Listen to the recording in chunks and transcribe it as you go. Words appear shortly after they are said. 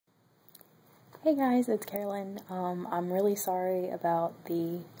Hey guys, it's Carolyn. I'm really sorry about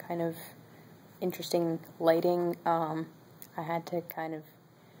the kind of interesting lighting. I had to kind of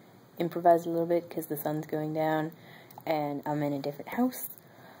improvise a little bit because the sun's going down and I'm in a different house.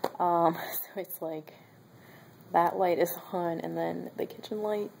 So it's like that light is on and then the kitchen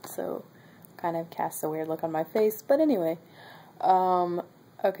light, so kind of casts a weird look on my face. But anyway,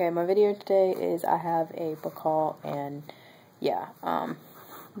 okay, my video today is I have a book haul, and yeah,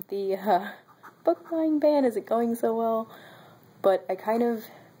 the book buying ban isn't going so well, but I don't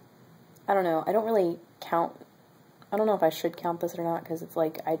know, I don't really count, I don't know if I should count this or not, because it's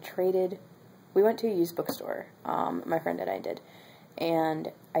like we went to a used bookstore, my friend and I did,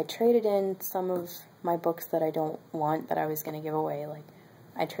 and I traded in some of my books that I don't want, that I was going to give away. Like,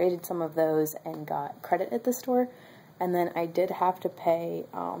 I traded some of those and got credit at the store, and then I did have to pay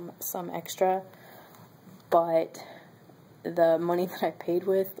some extra, but the money that I paid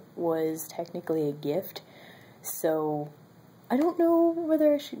with was technically a gift, so I don't know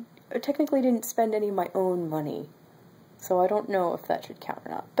whether I technically didn't spend any of my own money, so I don't know if that should count or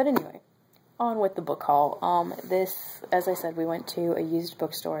not. But anyway, on with the book haul. This, as I said, we went to a used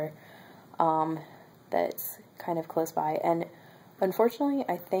bookstore that's kind of close by, and unfortunately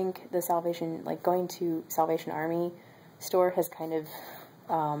I think the going to Salvation Army store has kind of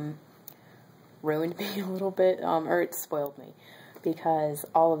ruined me a little bit, or it spoiled me, because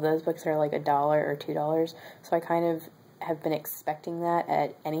all of those books are like $1 or $2, so I kind of have been expecting that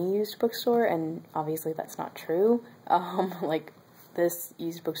at any used bookstore, and obviously that's not true. Like, this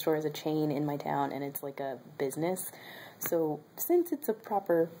used bookstore is a chain in my town, and it's like a business, so since it's a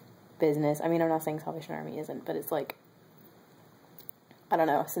proper business, I mean, I'm not saying Salvation Army isn't, but it's like, I don't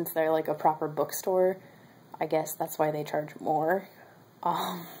know, since they're like a proper bookstore, I guess that's why they charge more.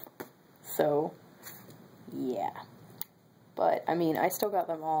 So, yeah. But, I mean, I still got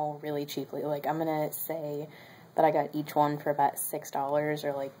them all really cheaply. Like, I'm gonna say that I got each one for about $6,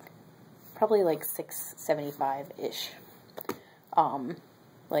 or like, probably like $6.75-ish.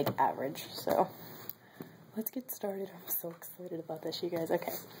 Like, average. So, let's get started. I'm so excited about this, you guys.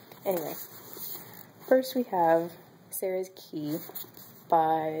 Okay. Anyway, first we have Sarah's Key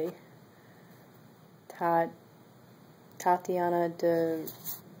by Tatiana de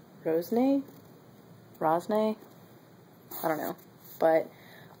Rosne? I don't know. But,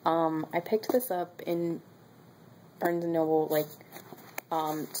 I picked this up in Barnes & Noble, like,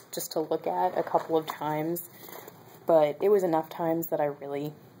 just to look at a couple of times, but it was enough times that I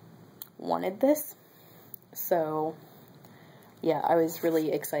really wanted this. So, yeah, I was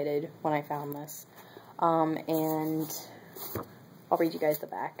really excited when I found this. And I'll read you guys the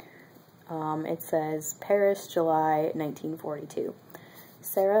back. It says, Paris, July 1942.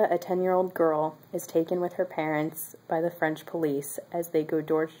 Sarah, a 10-year-old girl, is taken with her parents by the French police as they go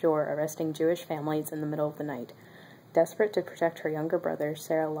door to door arresting Jewish families in the middle of the night. Desperate to protect her younger brother,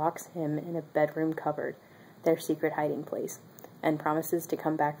 Sarah locks him in a bedroom cupboard, their secret hiding place, and promises to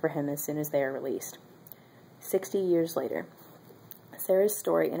come back for him as soon as they are released. 60 years later, Sarah's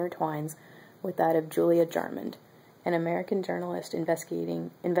story intertwines with that of Julia Jarmond, an American journalist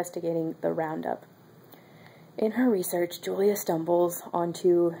investigating the Roundup. In her research, Julia stumbles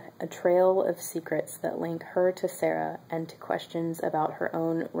onto a trail of secrets that link her to Sarah and to questions about her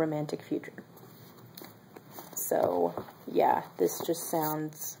own romantic future. So, yeah, this just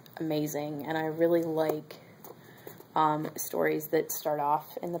sounds amazing, and I really like stories that start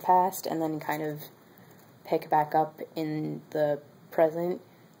off in the past and then kind of pick back up in the present,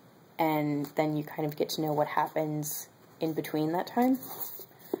 and then you kind of get to know what happens in between that time.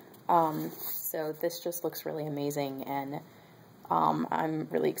 So this just looks really amazing, and I'm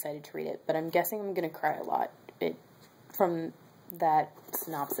really excited to read it, but I'm guessing I'm going to cry a lot. From that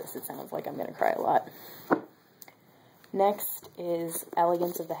synopsis, it sounds like I'm going to cry a lot. Next is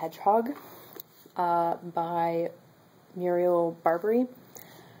Elegance of the Hedgehog by Muriel Barbary.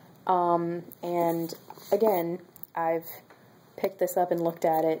 And again, I've picked this up and looked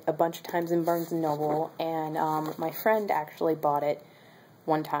at it a bunch of times in Barnes & Noble, and my friend actually bought it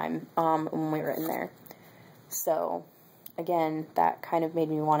one time when we were in there. So, again, that kind of made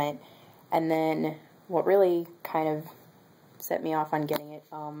me want it. And then what really kind of set me off on getting it,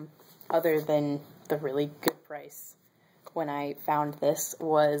 other than the really good price when I found this,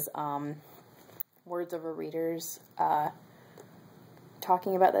 was Words of a Reader's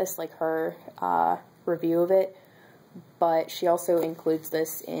talking about this, like her review of it. But she also includes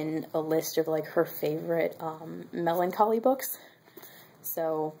this in a list of like her favorite melancholy books.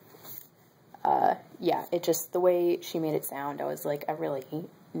 So, yeah, it just, the way she made it sound, I was like, I really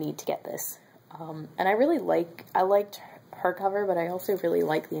need to get this. And I liked hardcover, but I also really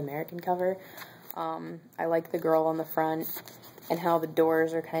like the American cover. I like the girl on the front and how the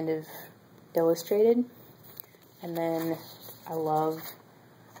doors are kind of illustrated. And then I love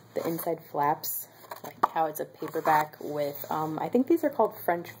the inside flaps, like how it's a paperback with, I think these are called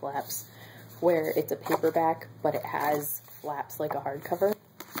French flaps, where it's a paperback, but it has flaps like a hardcover.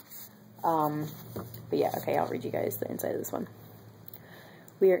 But yeah, okay, I'll read you guys the inside of this one.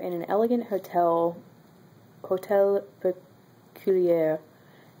 We are in an elegant Hotel Peculier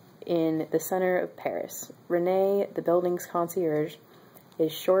in the center of Paris. Renee, the building's concierge,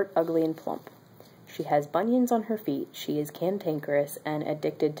 is short, ugly, and plump. She has bunions on her feet, she is cantankerous, and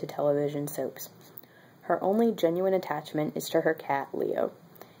addicted to television soaps. Her only genuine attachment is to her cat, Leo.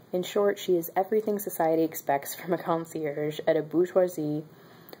 In short, she is everything society expects from a concierge at a bourgeoisie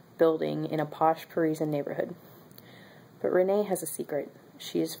building in a posh Parisian neighborhood. But Renee has a secret.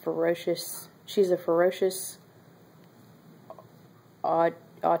 She's a ferocious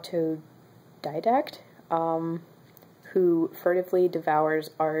autodidact who furtively devours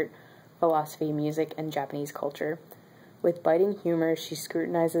art, philosophy, music, and Japanese culture. With biting humor, she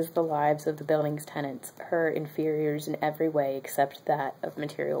scrutinizes the lives of the building's tenants, her inferiors in every way except that of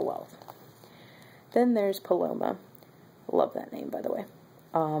material wealth. Then there's Paloma. Love that name, by the way.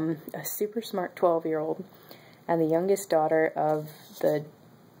 A super smart 12-year-old and the youngest daughter of the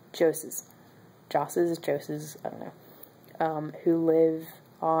Joses, I don't know, who live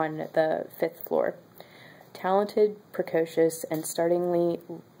on the 5th floor. Talented, precocious, and startlingly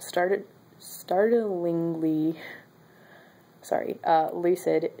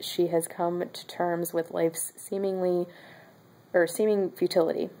lucid, she has come to terms with life's seeming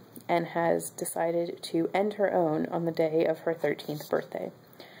futility, and has decided to end her own on the day of her 13th birthday.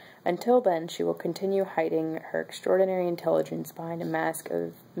 Until then, she will continue hiding her extraordinary intelligence behind a mask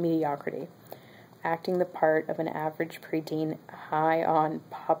of mediocrity, acting the part of an average preteen high on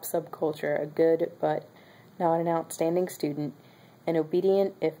pop subculture, a good but not an outstanding student, an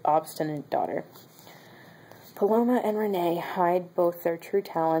obedient if obstinate daughter. Paloma and Renee hide both their true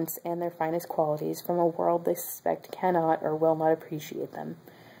talents and their finest qualities from a world they suspect cannot or will not appreciate them.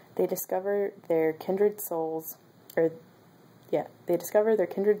 They discover their kindred souls,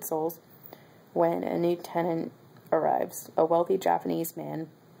 when a new tenant arrives, a wealthy Japanese man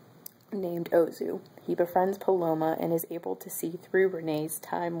named Ozu. He befriends Paloma and is able to see through Renee's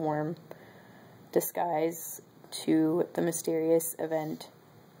time-worn disguise to the mysterious event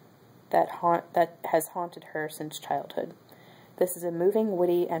that has haunted her since childhood. This is a moving,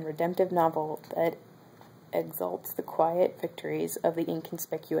 witty, and redemptive novel that exalts the quiet victories of the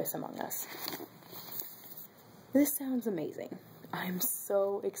inconspicuous among us. This sounds amazing. I'm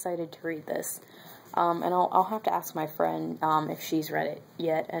so excited to read this. And I'll have to ask my friend if she's read it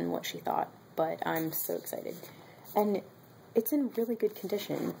yet and what she thought. But I'm so excited. And it's in really good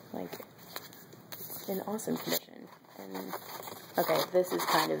condition. Like, it's in awesome condition. And, okay, this is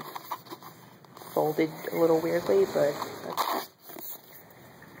kind of folded a little weirdly, but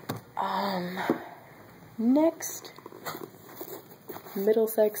next,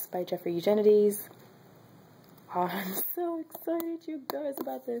 Middlesex by Jeffrey Eugenides. I'm so excited, you guys,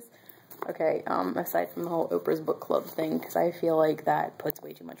 about this. Okay, aside from the whole Oprah's book club thing, because I feel like that puts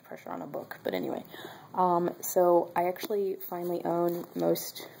way too much pressure on a book, but anyway. So I actually finally own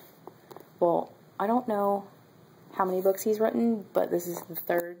I don't know how many books he's written, but this is the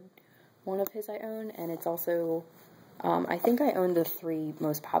third one of his I own, and it's also, I think I own the 3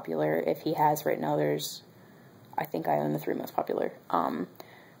 most popular. If he has written others, I think I own the 3 most popular,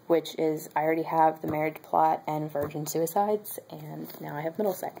 which is, I already have The Marriage Plot and Virgin Suicides, and now I have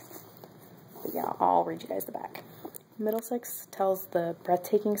Middlesex. But yeah, I'll read you guys the back. Middlesex tells the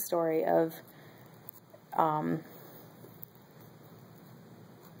breathtaking story of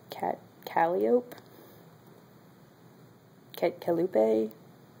Calliope,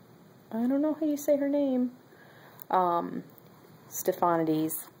 I don't know how you say her name,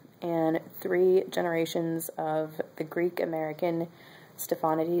 Stephanides, and 3 generations of the Greek-American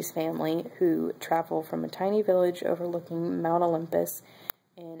Stephanides family who travel from a tiny village overlooking Mount Olympus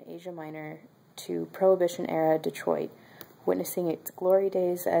in Asia Minor to Prohibition-era Detroit, witnessing its glory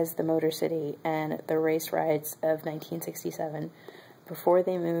days as the Motor City and the race riots of 1967, before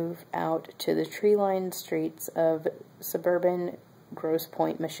they move out to the tree-lined streets of suburban Grosse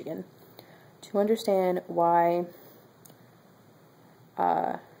Pointe, Michigan. To understand why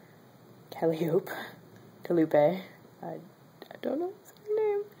Calliope, I don't know his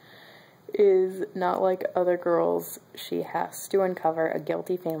name, is not like other girls, she has to uncover a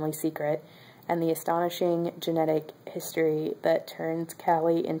guilty family secret and the astonishing genetic history that turns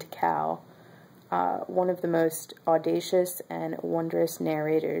Callie into Cal, one of the most audacious and wondrous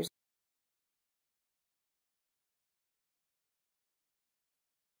narrators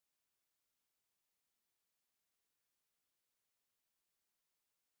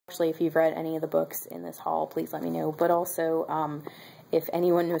actually, if you've read any of the books in this haul, please let me know. But also, if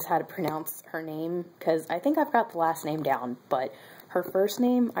anyone knows how to pronounce her name, because I think I've got the last name down, but her first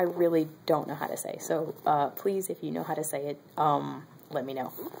name I really don't know how to say. So please, if you know how to say it, let me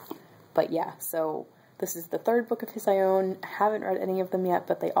know. But yeah, so this is the third book of his I own. I haven't read any of them yet,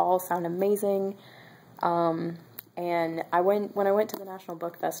 but they all sound amazing. And when I went to the National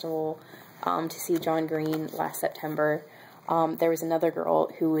Book Festival to see John Green last September, there was another girl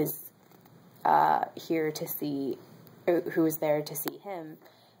who was who was there to see him,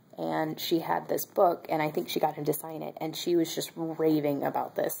 and she had this book, and I think she got him to sign it, and she was just raving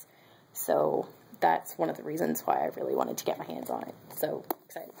about this. So that's one of the reasons why I really wanted to get my hands on it. So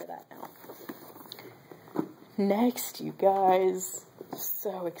excited for that now. Next, you guys,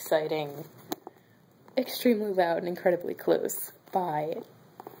 so exciting. Extremely Loud and Incredibly Close by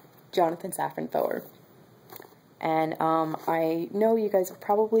Jonathan Safran Foer. And I know you guys have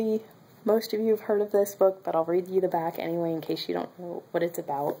probably, most of you have heard of this book, but I'll read you the back anyway in case you don't know what it's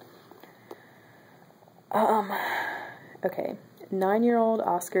about. Okay. 9-year-old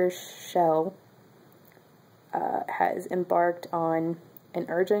Oscar Schell has embarked on an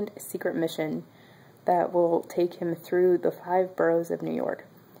urgent secret mission that will take him through the 5 boroughs of New York.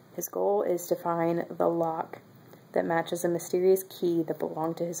 His goal is to find the lock that matches a mysterious key that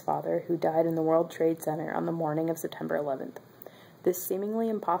belonged to his father, who died in the World Trade Center on the morning of September 11th. This seemingly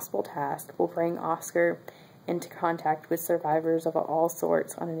impossible task will bring Oscar into contact with survivors of all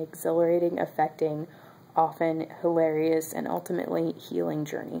sorts on an exhilarating, affecting, often hilarious, and ultimately healing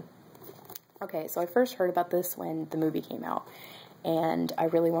journey. Okay, so I first heard about this when the movie came out, and I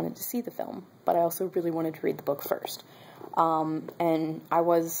really wanted to see the film, but I also really wanted to read the book first. And I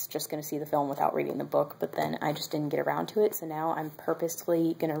was just going to see the film without reading the book, but then I just didn't get around to it, so now I'm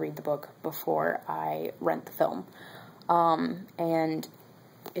purposely going to read the book before I rent the film. And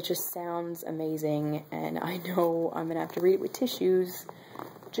it just sounds amazing, and I know I'm going to have to read it with tissues,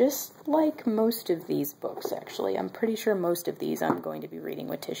 just like most of these books, actually. I'm pretty sure most of these I'm going to be reading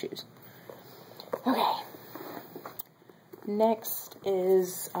with tissues. Okay. Next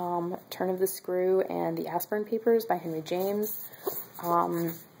is Turn of the Screw and the Aspirin Papers by Henry James.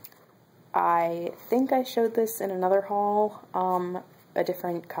 I think I showed this in another haul, a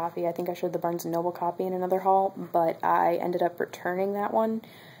different copy. I think I showed the Barnes & Noble copy in another haul, but I ended up returning that one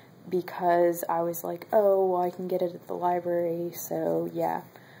because I was like, oh, well, I can get it at the library, so yeah.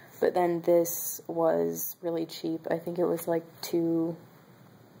 But then this was really cheap. I think it was like $2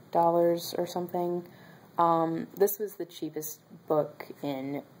 or something. This was the cheapest book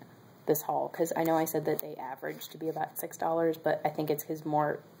in this haul, because I know I said that they averaged to be about $6, but I think it's because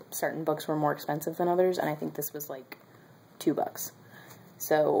certain books were more expensive than others, and I think this was like $2.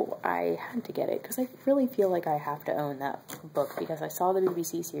 So I had to get it, because I really feel like I have to own that book, because I saw the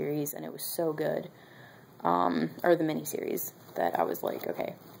BBC series, and it was so good, or the miniseries, that I was like,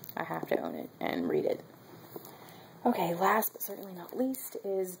 okay, I have to own it and read it. Okay, last but certainly not least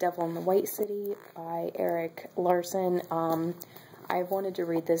is Devil in the White City by Erik Larson. I've wanted to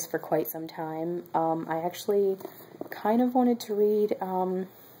read this for quite some time. I actually kind of wanted to read, I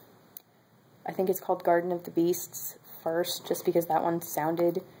think it's called Garden of the Beasts first, just because that one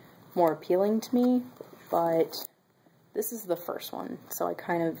sounded more appealing to me, but this is the first one, so I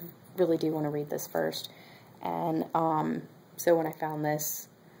kind of really do want to read this first. And so when I found this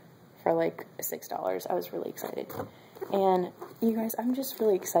for like $6, I was really excited. And you guys, I'm just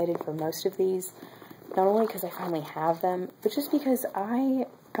really excited for most of these, not only because I finally have them, but just because I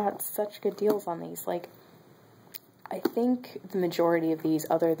got such good deals on these. Like, I think the majority of these,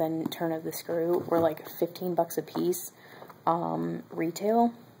 other than Turn of the Screw, were like $15 a piece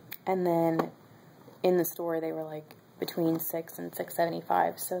retail, and then in the store they were like between $6 and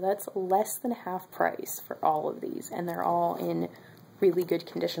 $6.75, so that's less than half price for all of these, and they're all in really good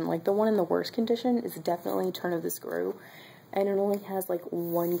condition. Like, the one in the worst condition is definitely Turn of the Screw, and it only has like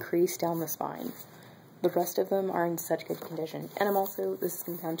one crease down the spine. The rest of them are in such good condition. And I'm also, this is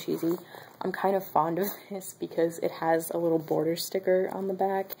going to sound cheesy, I'm kind of fond of this because it has a little Borders sticker on the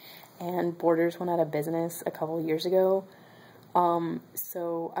back, and Borders went out of business a couple years ago.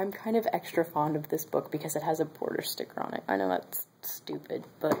 So I'm kind of extra fond of this book because it has a Borders sticker on it. I know that's stupid,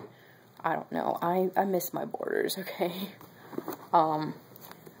 but I don't know. I miss my Borders, okay? But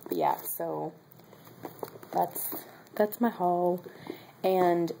yeah, so that's my haul.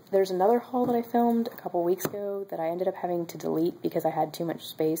 And there's another haul that I filmed a couple weeks ago that I ended up having to delete because I had too much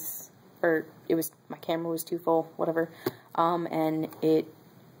space or my camera was too full, whatever, and it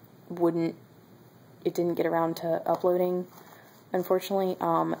didn't get around to uploading, unfortunately,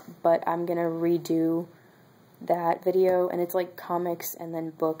 but I'm gonna redo that video, and it's like comics and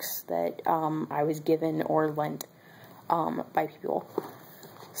then books that I was given or lent by people.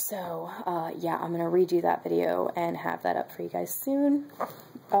 So yeah, I'm gonna redo that video and have that up for you guys soon.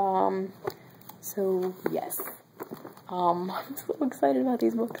 So yes, I'm so excited about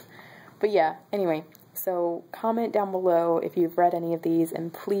these books. But yeah, anyway, so comment down below if you've read any of these,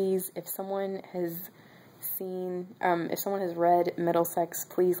 and please, if someone has read Middlesex,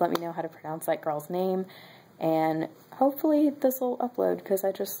 please let me know how to pronounce that girl's name. And hopefully this will upload, because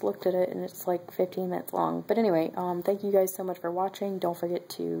I just looked at it and it's like 15 minutes long. But anyway, thank you guys so much for watching. Don't forget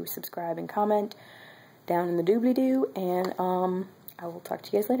to subscribe and comment down in the doobly-doo, and I will talk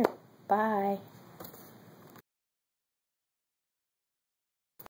to you guys later. Bye!